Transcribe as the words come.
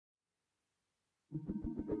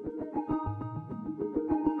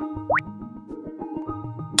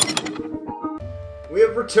We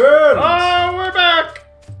have returned! Oh, we're back!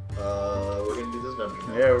 We're gonna do this dungeon.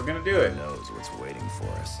 Yeah, we're gonna do it. Who knows what's waiting for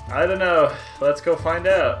us? I don't know. Let's go find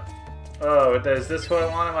out. Oh, is this who I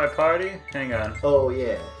want at my party? Hang on. Oh,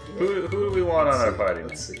 yeah. Who do we want on our party?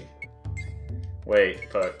 Let's see. Wait,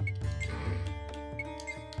 fuck.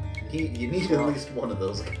 You need at least one of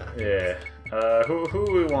those guys. Yeah. Who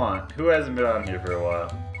do we want? Who hasn't been on here for a while?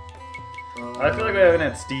 I feel like we haven't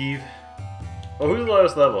had Steve. Well, who's the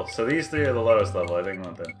lowest level? So these three are the lowest level. I think I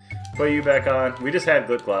want them. Put you back on. We just had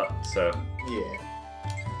Glitglop, so yeah.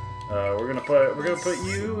 we're gonna put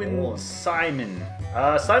you and Simon.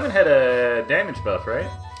 Simon had a damage buff, right?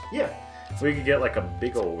 Yeah. We could get like a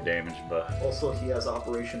big old damage buff. Also, he has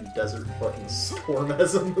Operation Desert Fucking Storm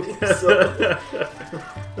as a move. So.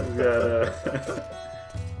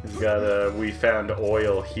 He's got we found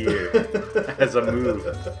oil here as a move.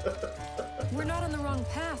 We're not on the wrong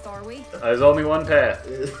path, are we? There's only one path.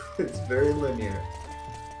 It's very linear.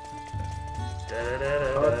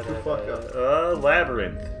 Hard to fuck up.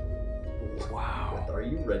 Labyrinth. Wow. Are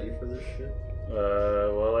you ready for this shit?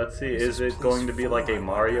 Well, let's see. Is it going to be like a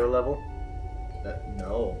Mario level?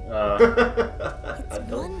 No. It's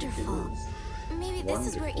wonderful. Maybe this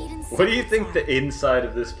is where Eden's. What do you think the inside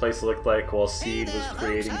of this place looked like while Seed was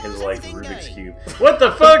creating his like Rubik's Cube? What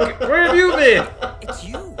the fuck? Where have you been? It's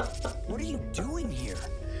you. What are you doing here?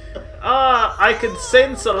 I could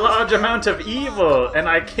sense a large amount of evil, and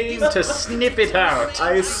I came to snip it out.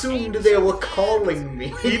 I assumed they were calling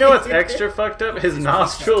me. You know what's extra fucked up? His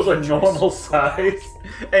nostrils are normal size,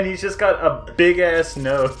 and he's just got a big-ass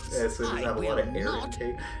nose. Yeah, so he doesn't have a lot of air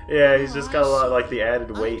intake. Yeah, he's just got a lot of, like, the added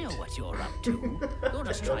weight. I know what you're up to. You're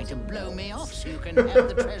just trying to blow me off so you can have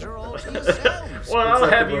the treasure all to yourselves. Well, I'll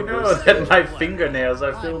like have the you know reverse that my Starlight. fingernails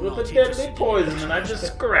are filled with a deadly poison, and I just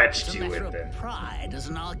scratched you with them. Pride as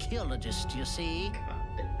an archaeologist, you see.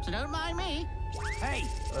 So don't mind me. Hey,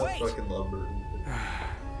 I wait! fucking love Burton.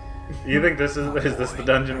 You think this is this the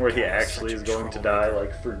dungeon where he actually is going to die,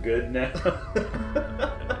 like, for good now?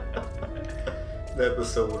 The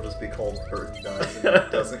episode will just be called Burton Dies and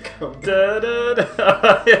it doesn't come back. Da, da,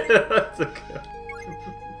 da. Yeah, that's a good.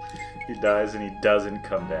 He dies and he doesn't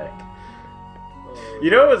come back.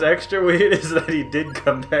 You know what was extra weird is that he did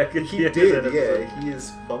come back at He the end did, of that yeah. episode. He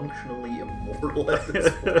is functionally immortal at this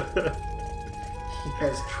point. He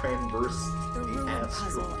has traversed The the ruin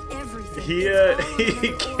astral. puzzle, everything.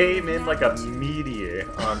 He came in like a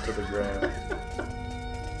meteor onto the ground.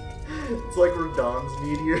 It's like Rodon's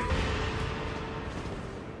meteor.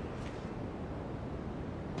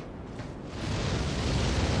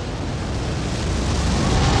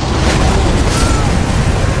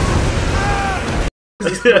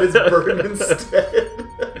 But it's Burton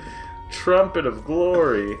instead. Trumpet of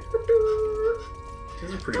Glory.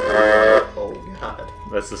 This is pretty cool. Oh god.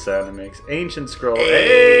 That's the sound it makes. Ancient Scroll. Jesus.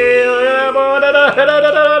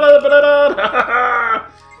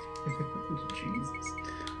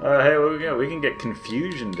 Hey, what we got? We can get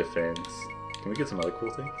Confusion Defense. Can we get some other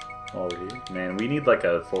cool things while we're here? Man, we need like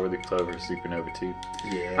a 4-leaf clover Supernova too.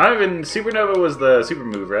 Yeah. I don't even. Supernova was the super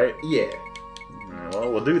move, right? Yeah. Alright,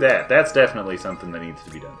 well, we'll do that. That's definitely something that needs to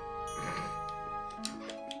be done.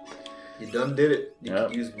 You done did it. You Yep.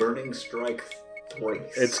 could use Burning Strike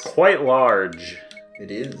twice. It's quite large.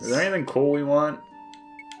 It is. Is there anything cool we want?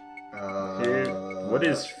 Here? What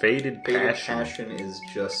is Faded Faded Passion? Passion is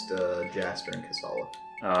just Jaster and Kasala.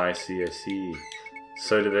 Oh, I see, I see.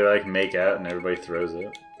 So do they like make out and everybody throws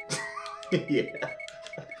up? Yeah.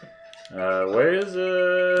 Where's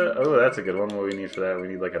oh, that's a good one. What we need for that? We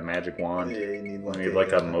need like a magic wand. Yeah, you need like, We need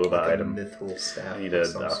like a MOBA item. mithril staff. We need of a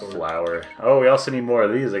some sort. flower. Oh, we also need more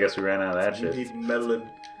of these. I guess we ran out of that You shit. need melon.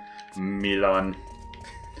 Milan.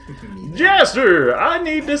 Jaster, I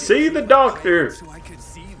need to see the doctor. So I could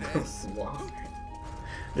see this. Wow.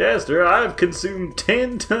 Jaster, I've consumed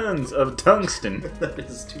 10 tons of tungsten. That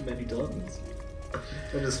is too many tons.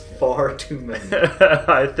 That is far too many.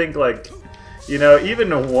 I think like, you know,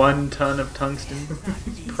 even 1 ton of tungsten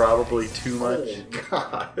is probably too much. Oh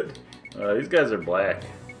god. These guys are black.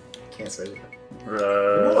 Can't say that.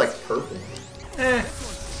 They're more like purple. Eh.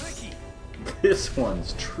 This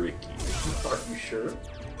one's tricky. Are you sure?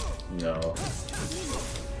 No.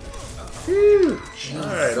 Jesus.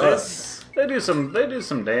 Alright, they do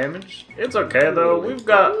some damage. It's okay though. We've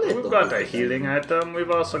got the healing item. We've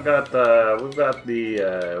also got the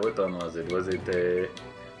what one was it? Was it the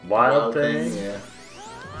wild thing? Yeah.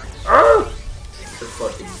 Oh! The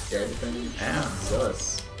fucking dead thing. Ow.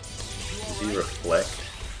 Jesus. Does he reflect?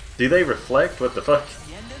 Do they reflect? What the fuck?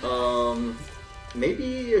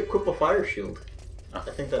 Maybe equip a fire shield. A I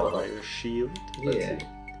think that'll help. fire shield. Yeah.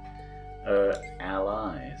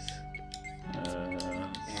 Allies.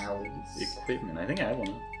 Equipment. I think I have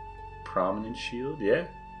one. Prominent shield. Yeah.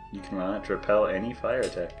 You can run it to repel any fire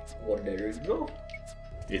attack. Well, there you go.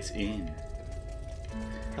 It's in.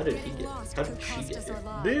 How did he get? How did she get here?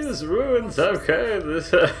 These ruins, okay.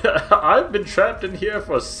 I've been trapped in here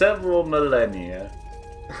for several millennia.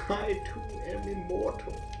 I too am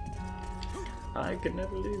immortal. I can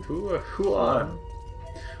never leave. Who on?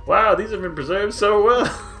 Wow, these have been preserved so well.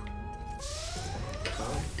 God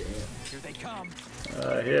damn. Here they come.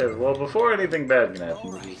 Here. Well, before anything bad can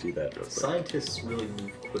happen, we'll just do that real quick. Scientists really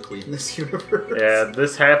move quickly in this universe. Yeah,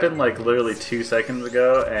 this happened like literally 2 seconds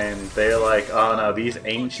ago, and they're like, oh no, these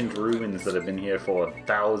ancient ruins that have been here for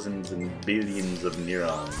thousands and billions of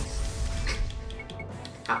neurons.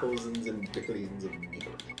 Thousands and billions of neurons.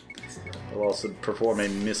 They'll also perform a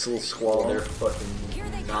missile Well, squall. they're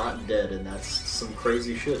fucking not dead, and that's some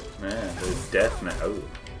crazy shit. Man, they're death now. Oh.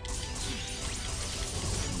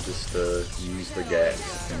 Just use the gas to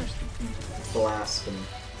finish them. Blast them.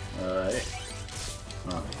 Alright.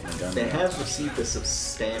 Oh, my gun They now. have received a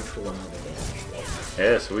substantial amount of damage, though.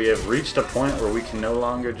 Yes, we have reached a point where we can no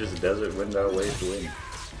longer just desert wind our way to win.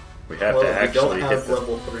 We have Well, to we actually don't hit have them.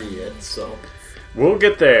 level 3 yet, so We'll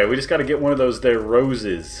get there. We just gotta get one of those there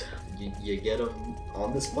roses. you get them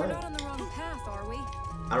on this We're planet. not on the wrong path, are we?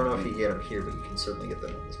 I don't know if you get them here, but you can certainly get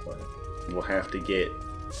them on this planet. We'll have to get...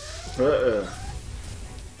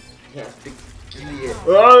 You have to get...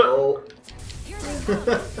 Oh! Here they come.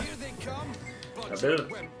 Here they come. I Bunch bet of it-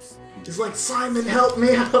 wimps. He's like, Simon, help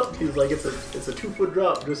me out! He's like, it's a 2-foot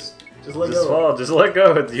drop, just let Just go. fall, just let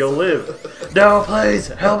go, you'll live. No, please,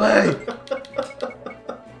 help me!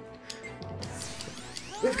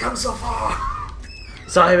 We've come so far!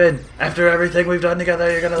 Simon, after everything we've done together,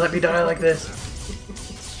 you're gonna let me die like this?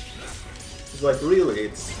 He's like, really?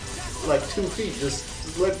 It's like 2 feet,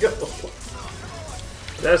 just let go.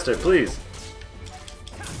 Jester, please.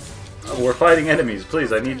 We're fighting enemies,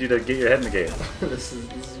 please, I need you to get your head in the game. this is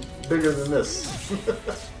bigger than this.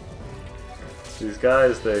 These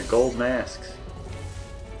guys, they're gold masks.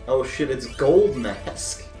 Oh shit, it's Gold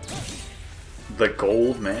Mask. The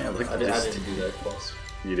gold man? Look I at didn't this. do that close.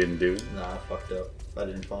 You didn't do it? Nah, I fucked up. I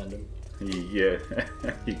didn't find him. Yeah,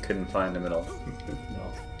 you couldn't find him at all.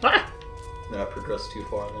 No. Ah! No, I progressed too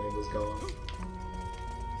far and then he was gone.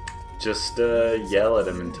 Just yell at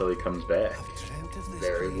him until he comes back. Dreamt of this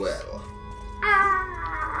Very place. well.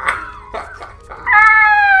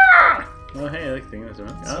 Oh, hey, I like things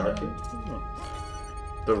around. Sorry.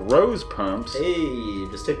 The rose pumps. Hey,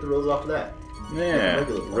 just take the rose off of that. Yeah,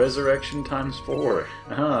 regular pumps. resurrection times 4.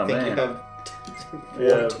 Oh, I think man. you have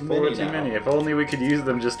Yeah, too 4 many too now. many. If only we could use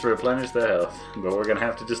them just to replenish the health. But we're gonna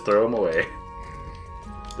have to just throw them away.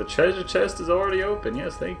 The treasure chest is already open.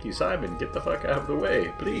 Yes, thank you, Simon. Get the fuck out of the way,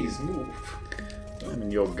 please. Please move. I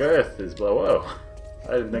mean, your girth is below. Whoa.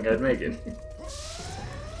 I didn't think I'd make it.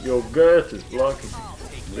 Your girth is blocking me.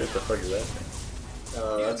 What the fuck is that thing?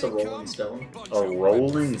 That's a rolling stone. A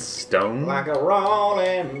rolling stone? Like a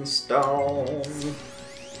rolling stone. Here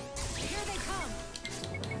they come.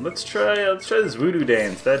 Let's try this voodoo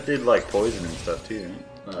dance. That did like poison and stuff too,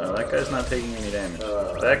 right? That guy's not taking any damage.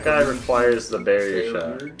 That guy requires the barrier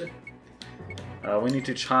shot. We need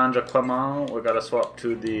to change equipment. We gotta swap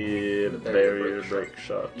to the barrier break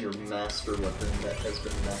shot. Your master weapon that has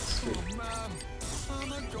been mastered. I'm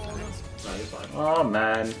a goner. No, you're fine. Oh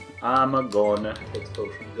man, I'm a goner. Takes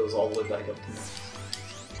potion, goes all the way back up to me.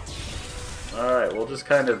 Alright, we'll just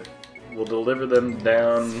we'll deliver them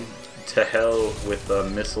down to hell with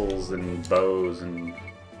missiles and bows and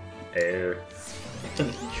air.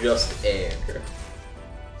 Just air.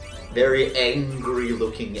 Very angry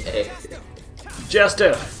looking air.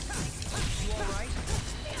 Jester!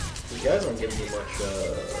 You guys aren't giving me much,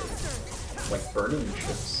 like burning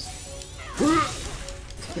chips.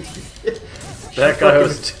 That guy fucking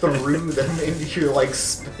was threw them into your like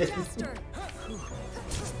spin.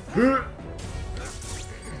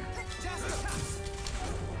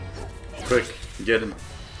 Quick, get him.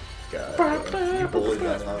 God, you bullied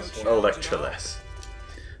that last one. Electroless.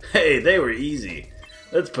 Hey, they were easy.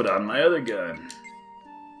 Let's put on my other gun.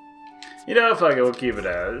 You know, fuck it, we'll keep it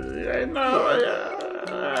out.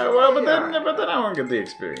 Well, but then I won't get the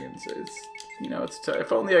experience. It's, you know,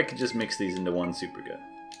 if only I could just mix these into one super gun.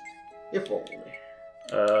 If only.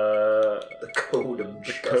 The code of code.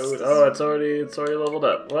 justice. Oh, it's already leveled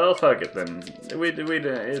up. Well, fuck it then.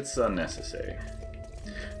 It's unnecessary.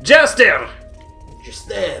 Jester! Just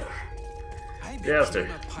there. Jester.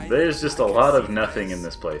 There's just a lot of nothing in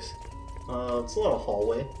this place. It's a lot of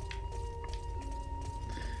hallway.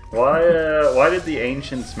 Why did the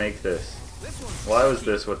ancients make this? Why was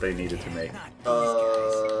this what they needed to make?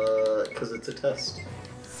 Because it's a test.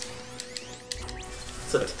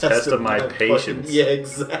 It's a test of my patience. Yeah,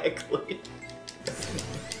 exactly.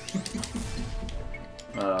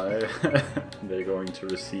 They're going to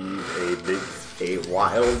receive A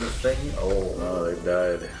wild thing? Oh, they've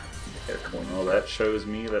died. Well, that shows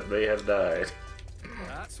me that they have died.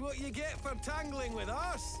 That's what you get for tangling with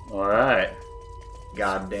us. Alright.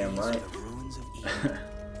 Goddamn right. The ruins of Eden.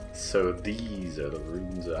 So these are the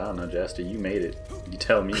runes. I don't know, Jester, you made it. You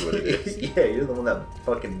tell me what it is. Yeah, you're the one that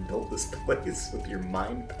fucking built this place with your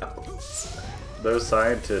mind powers. Those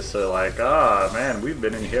scientists are like, ah, man, we've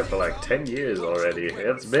been in here for like 10 years already.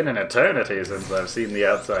 It's been an eternity since I've seen the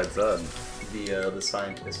outside sun. The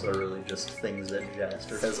scientists are really just things that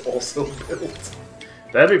Jaster has also built.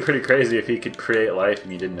 That'd be pretty crazy if he could create life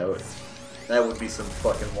and you didn't know it. That would be some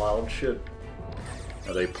fucking wild shit.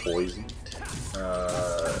 Are they poisoned?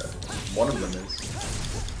 One of them is.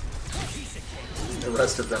 The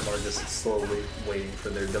rest of them are just slowly waiting for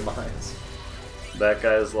their demise. That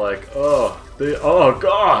guy's like, oh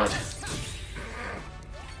god!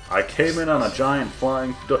 I came in on a giant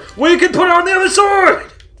flying door. We can put it on the other side!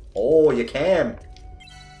 Oh, you can!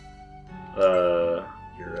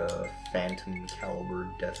 Your Your phantom caliber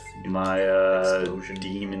death my explosion.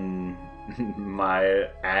 demon, my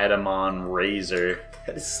Adamon razor.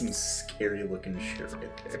 That is some scary looking shit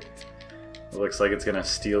right there. It looks like it's gonna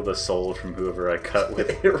steal the soul from whoever I cut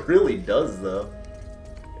with. It really does, though.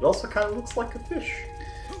 It also kind of looks like a fish.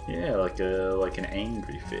 Yeah, like an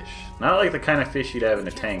angry fish. Not like the kind of fish you'd have in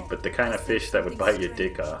a tank, but the kind of fish that would bite your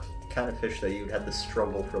dick off. Kind of fish that you'd have to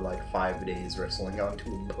struggle for like 5 days wrestling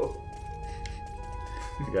onto a boat.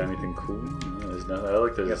 You got anything cool? No, there's no. I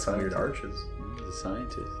like You there's got some weird arches. There's a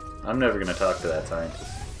scientist. I'm never gonna talk to that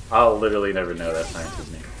scientist. I'll literally never know that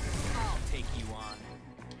scientist's name. I'll take you on.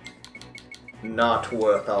 Not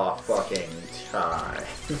worth our fucking time.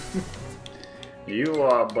 You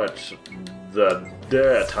are but the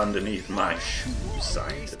dirt underneath my shoes,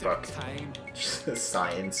 science fuck. Time.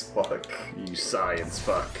 Science fuck. You science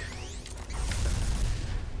fuck.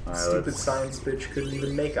 Alright, Stupid science bitch couldn't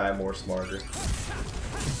even make I more smarter.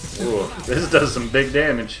 Ooh, this does some big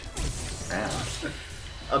damage. Ow.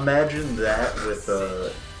 Imagine that with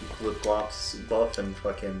Glipglop's buff and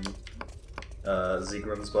fucking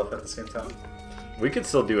Zegram's buff at the same time. We could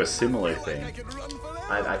still do a similar thing. I could run for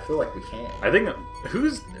that. I feel like we can. I think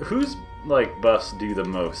who's like buffs do the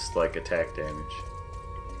most like attack damage?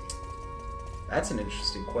 That's an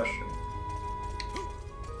interesting question.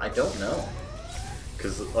 I don't know.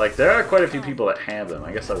 Because like there are quite a few people that have them.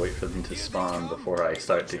 I guess I'll wait for them to spawn before I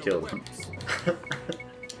start to kill them.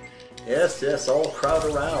 Yes, yes, all crowd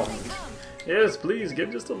around. Yes, please get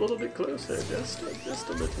just a little bit closer. Just a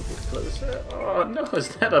little bit closer. Oh no, is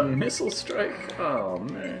that a missile strike? Oh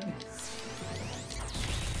man.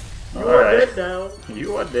 You are dead now.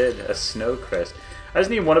 You are dead. A snow crest. I just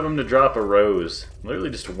need one of them to drop a rose. Literally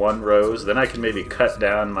just one rose. Then I can maybe cut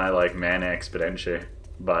down my like mana expenditure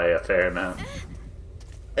by a fair amount.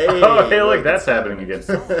 Hey, Oh, hey, look, that's happening again.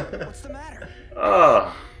 What's the matter?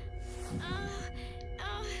 Oh.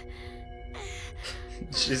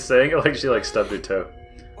 She's saying it like she like stubbed her toe.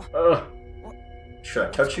 Oh. Should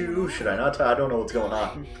I touch you? Should I not? I don't know what's going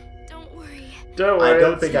on. Don't worry. Don't worry. I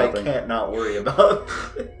don't it's think nothing. I can't not worry about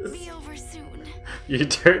this. Be over soon. You're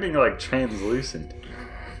turning like translucent.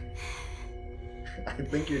 I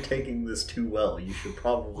think you're taking this too well. You should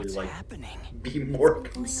probably What's like happening? be more Going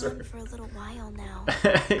on concerned. for a little while now.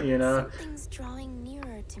 You know? Something's drawing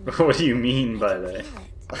nearer to me. What do you mean by I can that? feel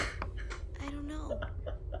it. I don't know.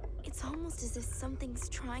 It's almost as if something's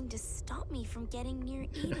trying to stop me from getting near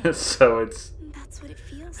Eden. So it's That's what it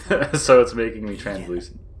feels like. so it's making me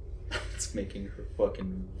translucent. It's making her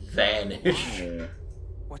fucking vanish. Yeah.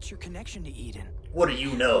 What's your connection to Eden? What do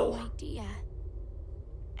you No know? idea.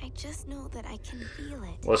 I just know that I can feel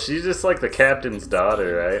it. Well, she's just like the captain's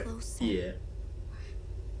daughter, right? Closer. Yeah.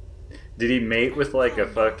 Did he mate with like a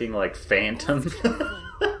fucking like phantom?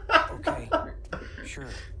 Okay. Sure.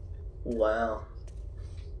 Wow.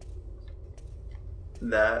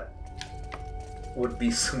 That would be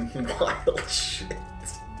some wild shit.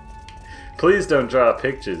 Please don't draw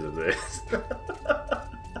pictures of this.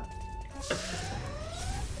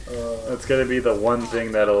 That's gonna be the one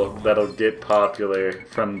thing that'll get popular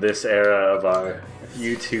from this era of our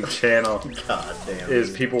YouTube channel. God damn.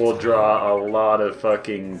 Is people will draw a lot of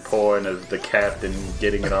fucking porn of the captain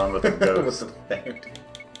getting it on with a With ghost. the phantom.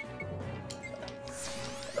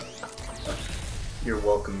 You're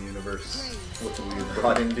welcome, universe. What we have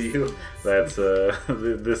brought into you. That's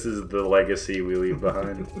this is the legacy we leave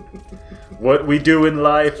behind. What we do in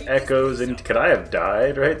life echoes and could I have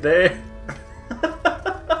died right there?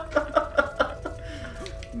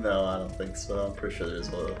 No, I don't think so. I'm pretty sure there's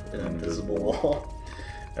an invisible wall.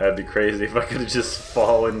 That'd be crazy if I could have just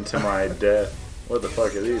fallen to my death. What the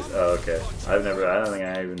fuck are these? Oh, okay. I don't think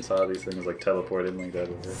I even saw these things like teleport in like that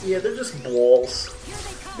before. Yeah, they're just balls.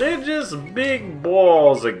 They're just big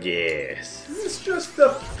balls of gas. It's just a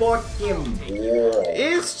fucking ball.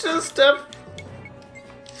 It's just a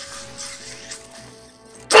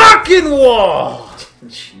fucking wall!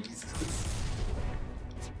 Jesus.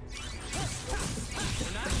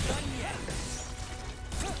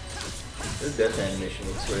 This death animation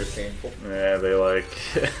looks very painful. Yeah, they like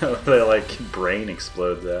they like brain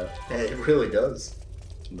explodes out. Yeah, it really does.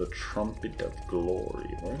 The trumpet of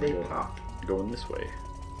glory. Where They am I pop. going this way?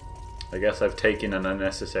 I guess I've taken an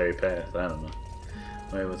unnecessary path. I don't know.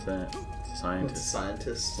 Wait, what's that? It's a scientist.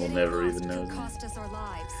 Scientists. We'll never even know them. Cost us our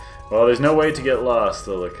lives. Well, there's no way to get lost,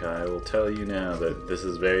 Lilica. I will tell you now that this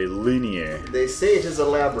is very linear. They say it is a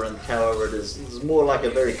labyrinth, however, it is more like a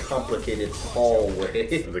very complicated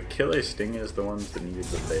hallway. The killer sting is the ones that needed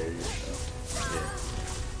the berries. So. Yeah.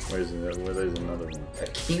 Where's there's another one? A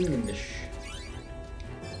kingish.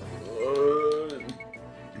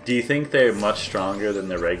 Do you think they're much stronger than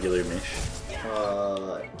the regular Mish?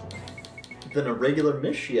 Than a regular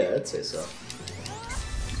Mish? Yeah, I'd say so.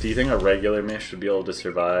 Do you think a regular Mish would be able to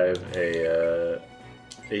survive a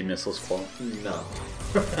missile squall? No.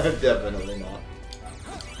 Definitely not.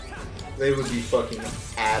 They would be fucking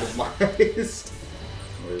atomized.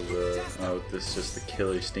 Oh, this is just the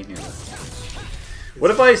killer stinger. What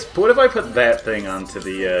if I put that thing onto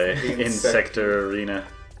the insector arena?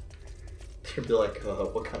 They'd be like,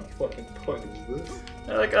 what kind of fucking point is this?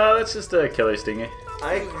 They're like, oh, that's just a killer stinger.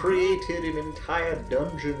 I created an entire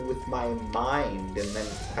dungeon with my mind and then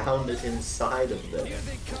found it inside of them.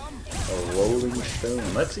 A rolling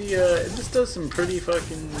stone. Let's see, it just does some pretty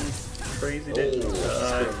fucking crazy damage.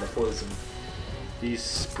 The poison. He's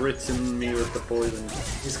spritzing me with the poison.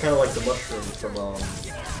 He's kind of like the mushroom from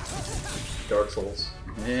Dark Souls.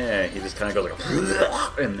 Yeah, he just kind of goes like,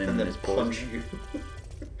 and then his punch you.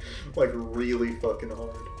 Like really fucking hard.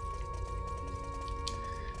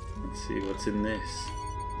 Let's see what's in this.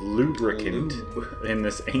 Lubricant in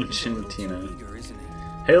this ancient, you know.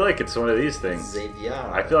 Hey, look, it's one of these things.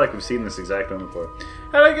 I feel like we've seen this exact one before.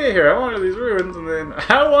 How did I get here? I wanted these ruins, and then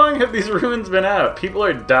how long have these ruins been out? People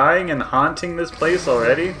are dying and haunting this place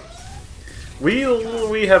already. We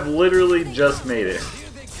have literally just made it.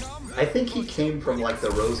 I think he came from like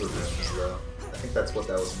the Rosa rooms, though. I think that's what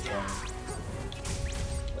that was implying.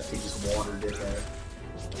 Like he just wandered in there.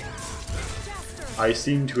 I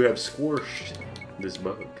seem to have squished this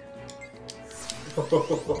bug.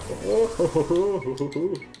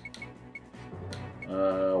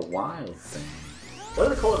 Wild thing. Why do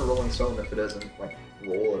they call it a rolling stone if it doesn't like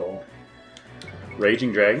roll at all?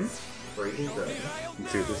 Raging dragon? Raging dragon.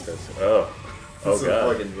 Let's see what this does. Oh. Oh It's god.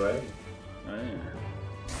 a fucking dragon. Oh, yeah.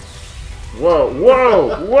 Whoa,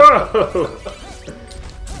 whoa, whoa!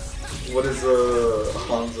 What is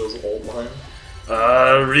Hanzo's old line?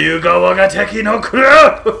 Ryuga wagateki no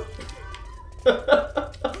kuro!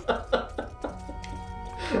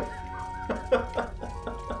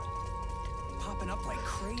 Popping up like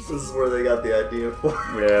crazy. This is where they got the idea for.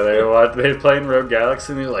 Yeah, they're playing Rogue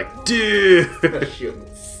Galaxy and they're like, dude! That shit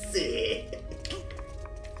was sick.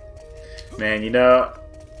 Man, you know,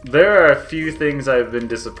 there are a few things I've been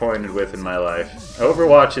disappointed with in my life.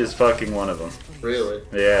 Overwatch is fucking one of them. Really?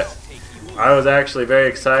 Yeah. I was actually very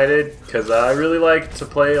excited because I really like to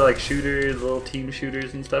play like shooters, little team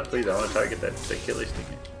shooters and stuff. Please, I want to target that killer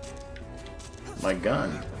stinger. My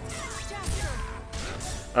gun.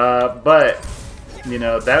 But, you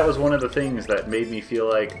know, that was one of the things that made me feel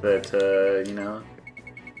like that, you know,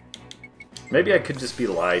 maybe I could just be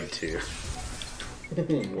lied to.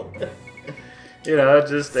 What? You know,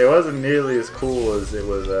 it wasn't nearly as cool as it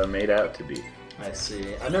was made out to be. I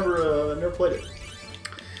see. I never played it.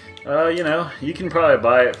 You know, you can probably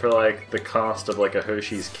buy it for like the cost of like a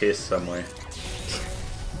Hershey's Kiss somewhere.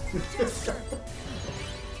 A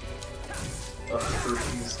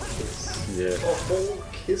Hershey's Kiss. Yeah. A whole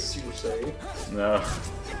kiss, you say? No.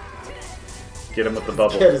 Get him with the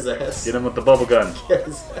bubble. Get his ass. Get him with the bubble gun. Get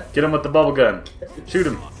his ass. Get him with the bubble gun. Shoot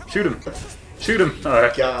him. Shoot him. Shoot him.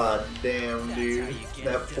 Alright. God damn, dude.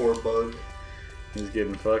 That poor bug. He's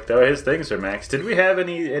getting fucked. Oh, his things are maxed. Did we have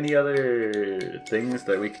any other things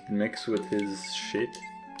that we could mix with his shit?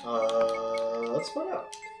 Let's find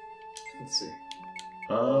out. Let's see.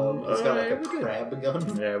 He's got like a crab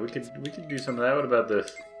gun. Yeah, we could do some of that. What about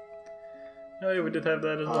this? Oh yeah, we did have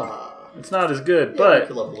that as well. It's not as good, yeah, but we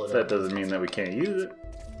could level it that up. doesn't mean that we can't use it.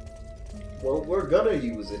 Well, we're gonna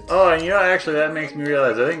use it. Oh, and you know, actually, that makes me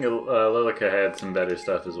realize I think Lilica had some better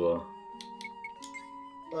stuff as well.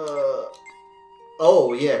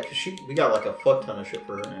 Oh yeah, cause we got like a fuck ton of shit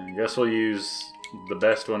for her. I guess we'll use the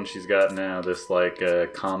best one she's got now. This like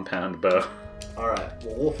compound bow. All right.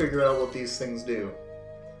 Well, we'll figure out what these things do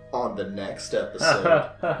on the next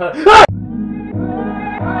episode.